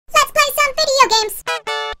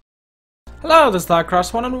Hello, this is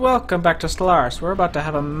Cross1 and welcome back to Stellaris. We're about to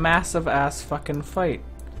have a massive ass fucking fight.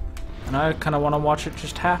 And I kinda wanna watch it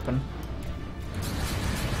just happen.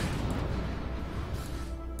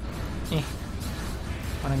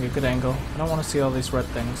 Finding a good angle. I don't wanna see all these red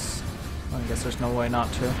things. Well, I guess there's no way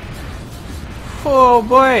not to. Oh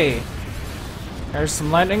boy! There's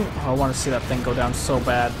some lightning. Oh, I wanna see that thing go down so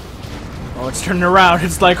bad. Oh, it's turning around.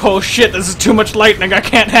 It's like, oh shit, this is too much lightning. I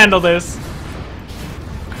can't handle this.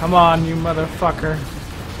 Come on, you motherfucker.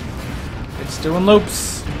 It's doing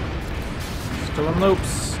loops. It's doing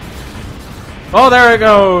loops. Oh, there it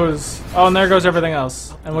goes! Oh, and there goes everything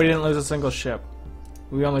else. And we didn't lose a single ship.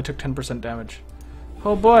 We only took 10% damage.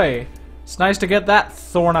 Oh boy. It's nice to get that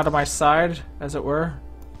thorn out of my side, as it were.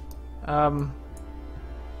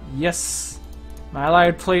 Yes. My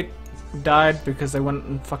allied fleet died because they went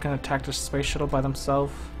and fucking attacked a space shuttle by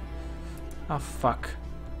themselves. Oh, fuck.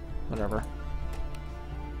 Whatever.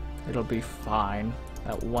 It'll be fine.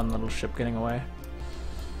 That one little ship getting away.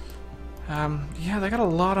 Yeah, they got a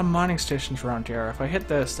lot of mining stations around here. If I hit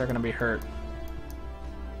this, they're gonna be hurt.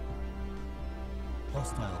 Oh,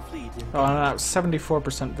 and that was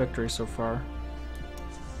 74% victory so far.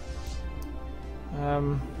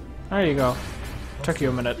 There you go. Took you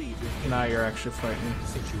a minute. Now you're actually fighting.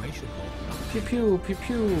 Pew pew, pew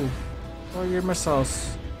pew. Oh, your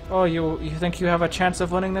missiles. Oh, you think you have a chance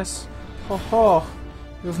of winning this? Ho ho.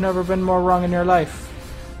 You've never been more wrong in your life.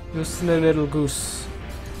 You silly little goose.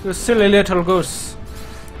 You silly little goose.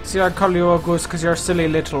 See, I call you a goose because you're silly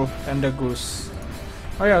little and a goose.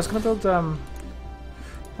 Oh yeah, I was gonna build, well,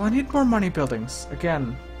 I need more money buildings.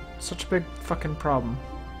 Again, such a big fucking problem.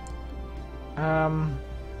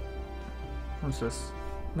 What's this?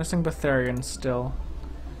 Missing Betharian still.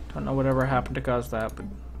 Don't know whatever happened to cause that, but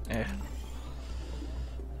eh.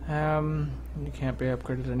 You can't be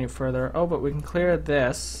upgraded any further. Oh, but we can clear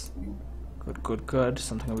this. Good, good, good.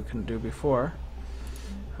 Something we couldn't do before.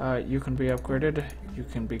 You can be upgraded. You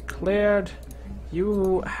can be cleared.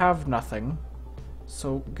 You have nothing.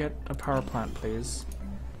 So get a power plant, please.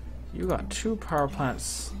 You got 2 power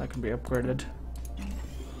plants that can be upgraded.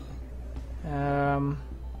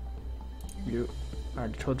 You I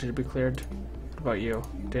already told you to be cleared. What about you?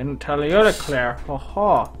 Didn't tell you to clear. Ho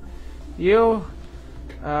ho. You.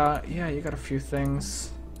 Yeah, you got a few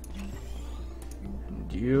things.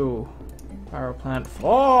 And you. Power plant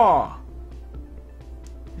 4!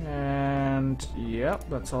 And, yep,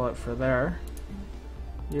 that's all it for there.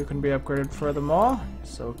 You can be upgraded furthermore,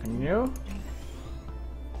 so can you.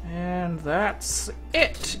 And that's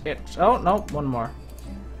it! Oh, no, one more.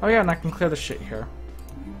 Oh yeah, and I can clear the shit here.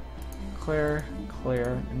 Clear,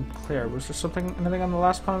 clear, and clear. Was there anything on the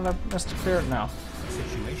last one that I missed to clear? No.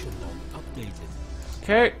 Situation log updated.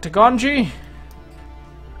 Okay, Tagonji.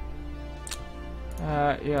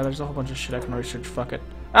 Yeah, there's a whole bunch of shit I can research. Fuck it.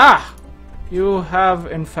 Ah! You have,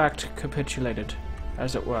 in fact, capitulated,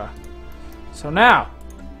 as it were. So now...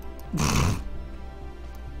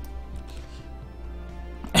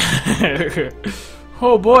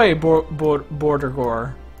 oh boy, border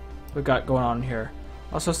gore we got going on here.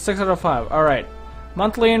 Also, 6 out of 5. Alright.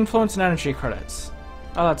 Monthly influence and energy credits.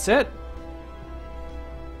 Oh, that's it?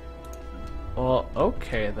 Well,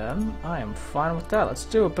 okay then. I am fine with that. Let's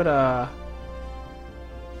do a bit of...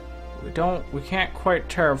 We can't quite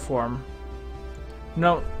terraform.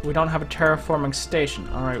 No, we don't have a terraforming station.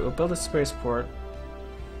 Alright, we'll build a spaceport.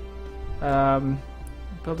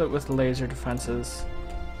 Build it with laser defenses.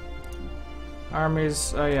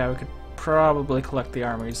 Armies, oh yeah, we could probably collect the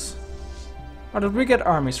armies. Oh, did we get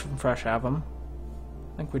armies from Fresh Avum?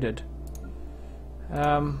 I think we did.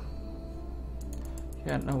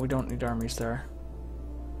 Yeah, no, we don't need armies there.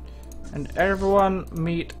 And everyone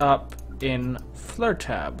meet up in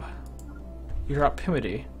Flirtab.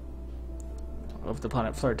 Europimity of the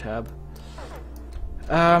planet Flirtab.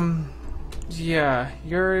 Yeah,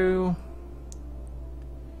 Euro...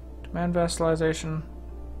 Demand vassalization.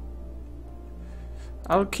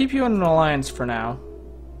 I'll keep you in an alliance for now.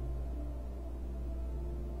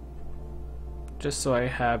 Just so I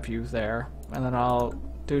have you there. And then I'll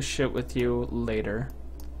do shit with you later.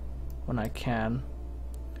 When I can.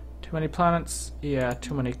 Too many planets? Yeah,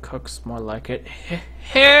 too many cooks, more like it.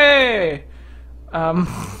 Hey!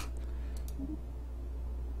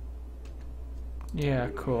 Yeah,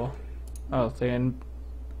 cool. Oh,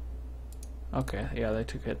 okay, yeah, they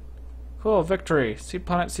took it. Cool, victory. Seed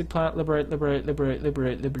planet, liberate, liberate, liberate,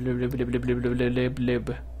 liberate,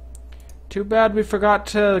 lib. Too bad we forgot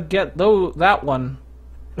to get that one.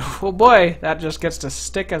 Oh boy, that just gets to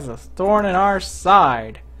stick as a thorn in our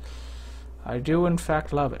side. I do in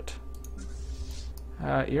fact love it.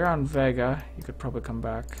 You're on Vega. You could probably come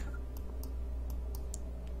back.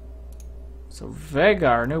 So Vega,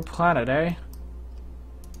 our new planet, eh?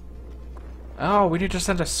 Oh, we need to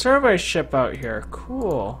send a survey ship out here.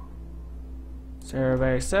 Cool.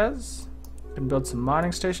 Survey says we can build some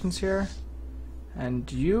mining stations here.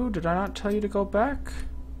 And you, did I not tell you to go back?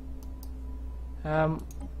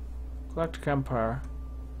 Galactic Empire.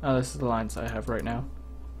 Oh, this is the lines I have right now.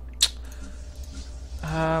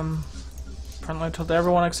 Apparently I told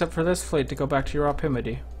everyone except for this fleet to go back to your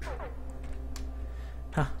Opimity.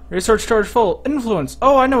 Huh. Research storage full. Influence.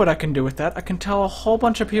 Oh, I know what I can do with that. I can tell a whole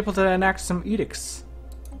bunch of people to enact some edicts.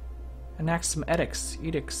 Enact some edicts.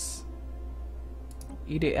 Edicts.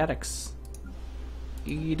 Edicts.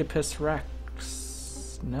 Oedipus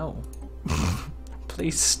Rex. No.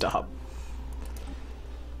 Please stop.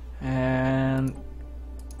 And...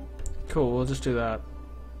 cool, we'll just do that.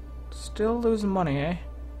 Still losing money, eh?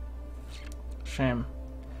 Shame.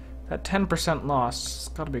 That 10% loss, it's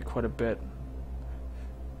gotta be quite a bit.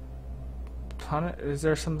 Planet, is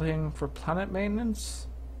there something for planet maintenance?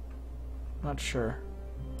 Not sure.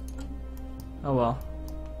 Oh well.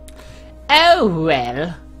 Oh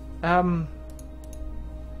well.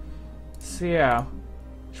 So yeah.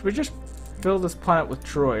 Should we just fill this planet with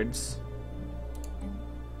droids?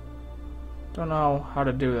 Don't know how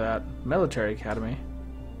to do that. Military Academy.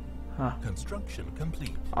 Huh. Construction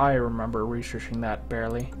complete. I remember researching that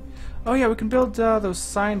barely. Oh yeah, we can build those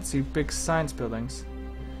sciencey big science buildings.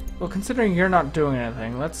 Well, considering you're not doing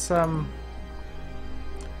anything, let's how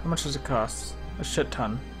much does it cost? A shit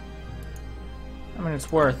ton. I mean,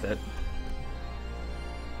 it's worth it.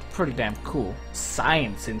 Pretty damn cool.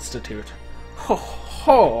 Science Institute. Ho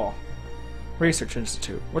ho. Research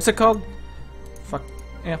Institute. What's it called? Fuck.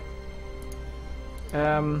 Yeah.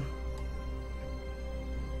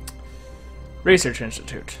 Research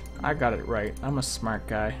Institute. I got it right. I'm a smart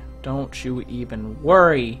guy. Don't you even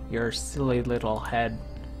worry, your silly little head.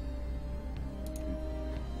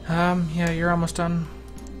 Yeah, you're almost done.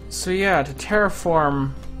 So yeah, to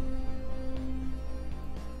terraform...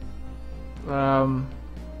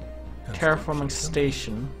 terraforming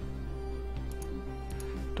station.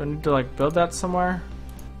 Do I need to, like, build that somewhere?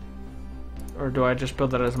 Or do I just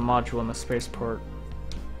build that as a module in the spaceport?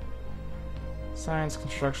 Science,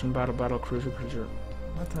 construction, battle, cruiser.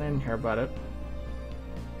 Nothing in here about it.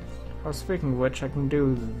 Oh, speaking of which, I can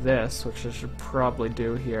do this, which I should probably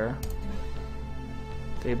do here.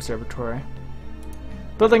 The observatory.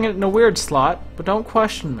 Building it in a weird slot, but don't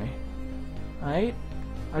question me. Alright?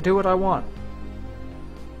 I do what I want.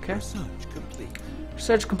 Okay? Research complete.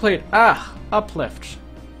 Research complete. Ah! Uplift.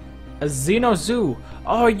 A Xeno Zoo.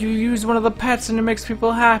 Oh, you use one of the pets and it makes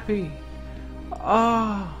people happy.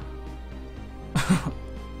 Ah. Oh.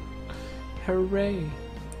 Hooray.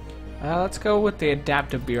 Let's go with the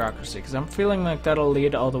adaptive bureaucracy, because I'm feeling like that'll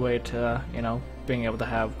lead all the way to, you know, being able to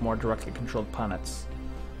have more directly controlled planets.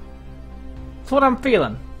 That's what I'm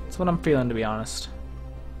feeling. That's what I'm feeling, to be honest.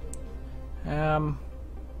 Ah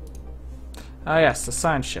yes, the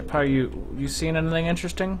science ship. How you seen anything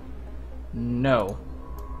interesting? No.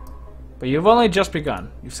 But you've only just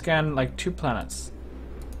begun. You've scanned like 2 planets.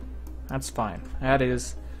 That's fine. That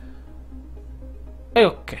is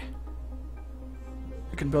okay.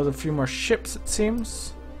 We can build a few more ships, it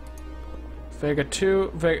seems. Vega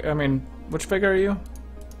 2. I mean, which Vega are you?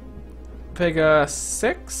 Vega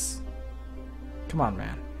 6? Come on,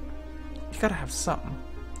 man. You gotta have something.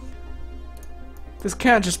 This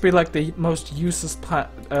can't just be like the most useless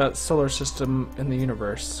solar system in the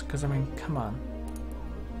universe. Because, I mean, come on.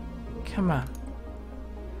 Come on.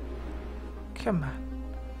 Come on.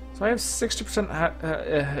 So I have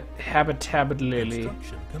 60% habitability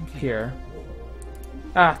here.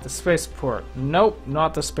 Ah, the spaceport. Nope,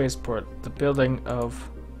 not the spaceport. The building of...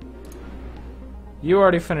 You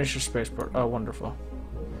already finished your spaceport. Oh, wonderful.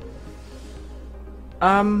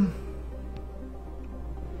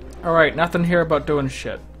 Alright, nothing here about doing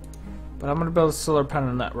shit. But I'm gonna build a solar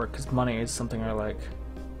panel network, because money is something I like.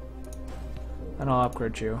 Then I'll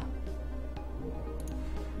upgrade you.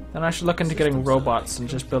 Then I should look into getting robots and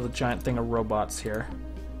just build a giant thing of robots here.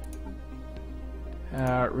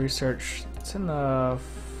 Research. It's in the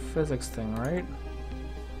physics thing, right?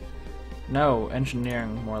 No,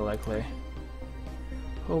 engineering, more likely.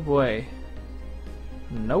 Oh boy.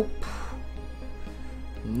 Nope.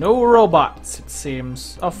 No robots, it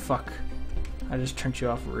seems. Oh fuck. I just turned you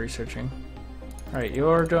off of researching. Alright,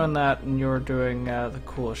 you're doing that and you're doing the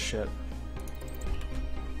cool shit.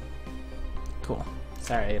 Cool.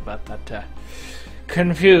 Sorry about that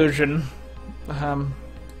confusion.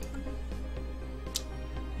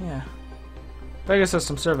 Yeah. Vega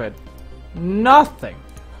system surveyed. Nothing!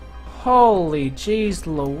 Holy jeez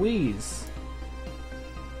Louise.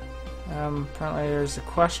 Apparently there's a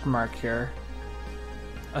question mark here.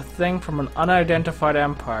 A thing from an unidentified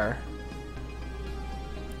empire.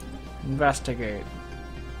 Investigate.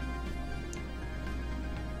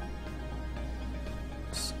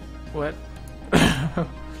 What?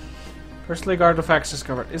 First League artifacts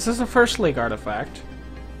discovered. Is this a First League artifact?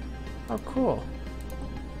 Oh, cool.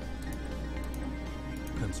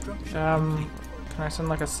 Construction. Can I send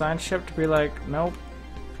like a science ship to be like, nope?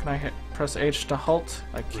 Can I press H to halt?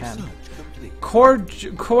 I can.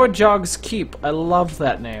 Korjog's Keep. I love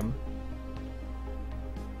that name.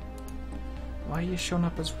 Why are you showing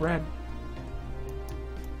up as red?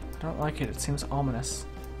 I don't like it. It seems ominous.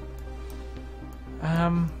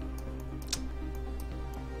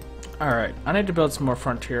 Alright. I need to build some more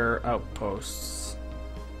frontier outposts.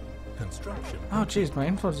 Construction. Oh, jeez. My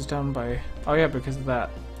influence is down by... Oh, yeah, because of that.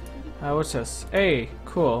 What's this? Hey,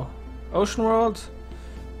 cool. Ocean World,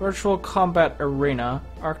 Virtual Combat Arena,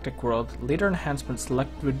 Arctic World, Leader Enhancement,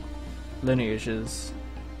 Selected Lineages.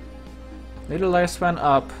 Leader Lifespan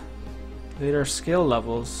up, Leader Skill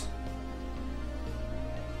Levels.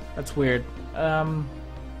 That's weird.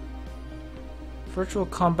 Virtual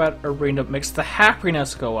Combat Arena makes the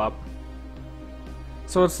happiness go up.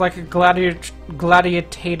 So it's like a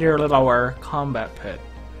gladiator little combat pit.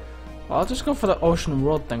 Well, I'll just go for the Ocean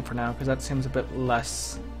World thing for now, because that seems a bit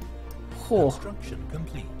less... Cool. Construction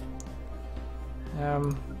complete.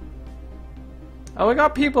 Oh, we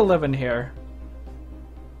got people living here.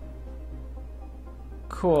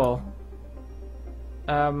 Cool.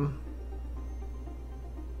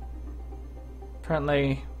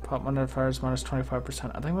 Apparently, pop modifiers minus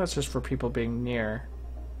 25%. I think that's just for people being near.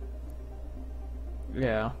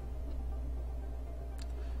 Yeah.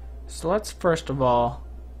 So let's first of all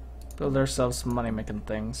build ourselves some money-making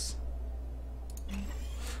things.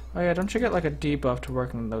 Oh yeah, don't you get like a debuff to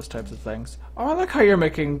working those types of things? Oh, I like how you're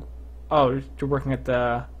making... Oh, you're working at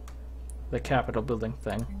the capital building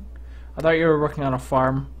thing. I thought you were working on a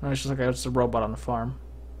farm. No, it's just like it's a robot on a farm.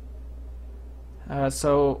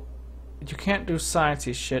 So you can't do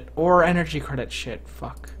sciencey shit or energy credit shit.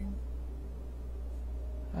 Fuck.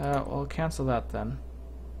 Well, cancel that then.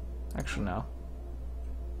 Actually, no.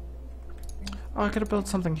 Oh, I gotta build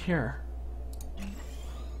something here.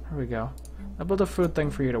 Here we go. I'll build a food thing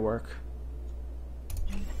for you to work.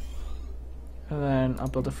 And then I'll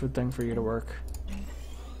build a food thing for you to work.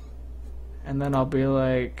 And then I'll be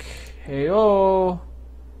like, hey, oh,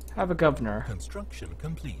 have a governor. Construction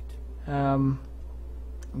complete.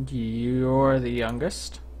 You're the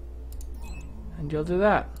youngest. And you'll do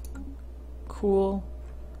that. Cool.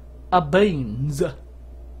 Beans.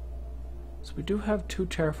 So we do have 2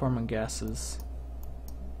 terraforming gases.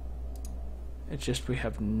 It's just we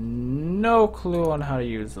have no clue on how to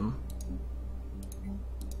use them.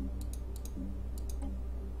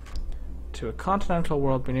 To a continental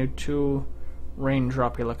world, we need 2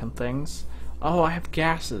 raindroppy looking things. Oh, I have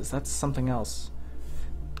gases. That's something else.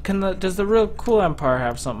 Does the real cool empire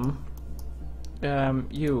have something?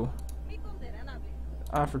 You.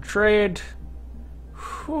 Offer trade.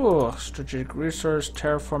 Whew, strategic resource,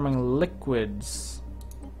 terraforming liquids.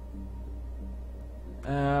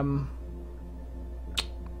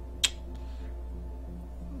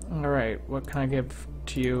 Alright, what can I give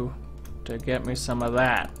to you to get me some of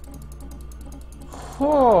that?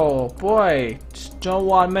 Oh boy, just don't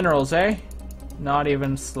want minerals, eh? Not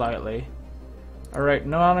even slightly. Alright,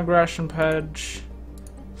 non-aggression pledge,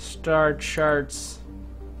 star charts,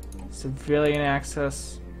 civilian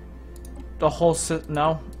access, the whole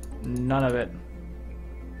no, none of it.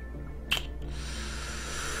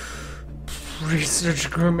 Research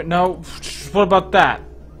agreement, no. What about that?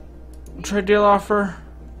 Trade deal offer?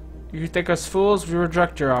 You think us fools? We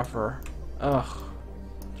reject your offer. Ugh.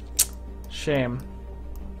 Shame.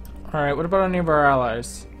 Alright, what about any of our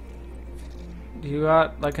allies? Do you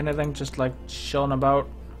got like anything just like chilling about?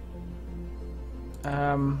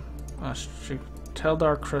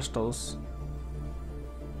 Teldar crystals.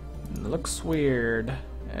 Looks weird.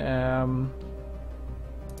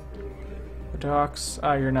 Docks.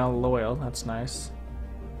 Ah, you're now loyal. That's nice.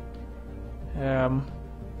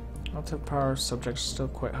 Relative power subject still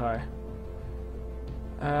quite high.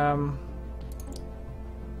 Yeah,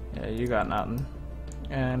 you got nothing.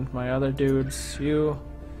 And my other dudes, you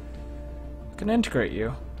can integrate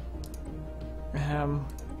you.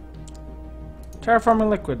 Terraforming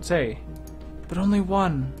liquids, hey. But only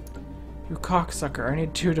 1. You cocksucker. I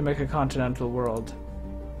need 2 to make a continental world.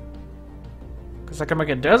 Because I can make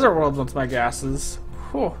a desert world with my gases.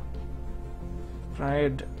 Whew.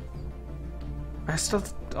 But I still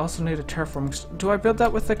also need a terraforming... Do I build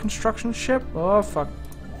that with the construction ship? Oh, fuck.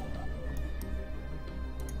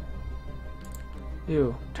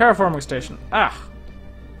 You. Terraforming station. Ah!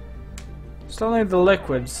 Still need the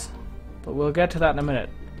liquids, but we'll get to that in a minute.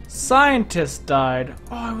 Scientist died.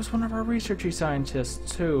 Oh, I was one of our researchy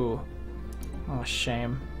scientists, too. Oh,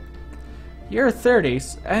 shame. You're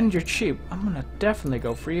 30s, and you're cheap. I'm gonna definitely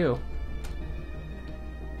go for you.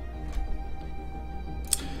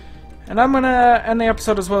 And I'm gonna end the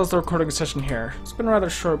episode as well as the recording session here. It's been rather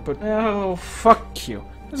short, but oh, fuck you.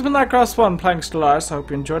 This has been That Cross One playing Stellaris. I hope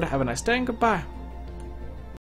you enjoyed it. Have a nice day and goodbye.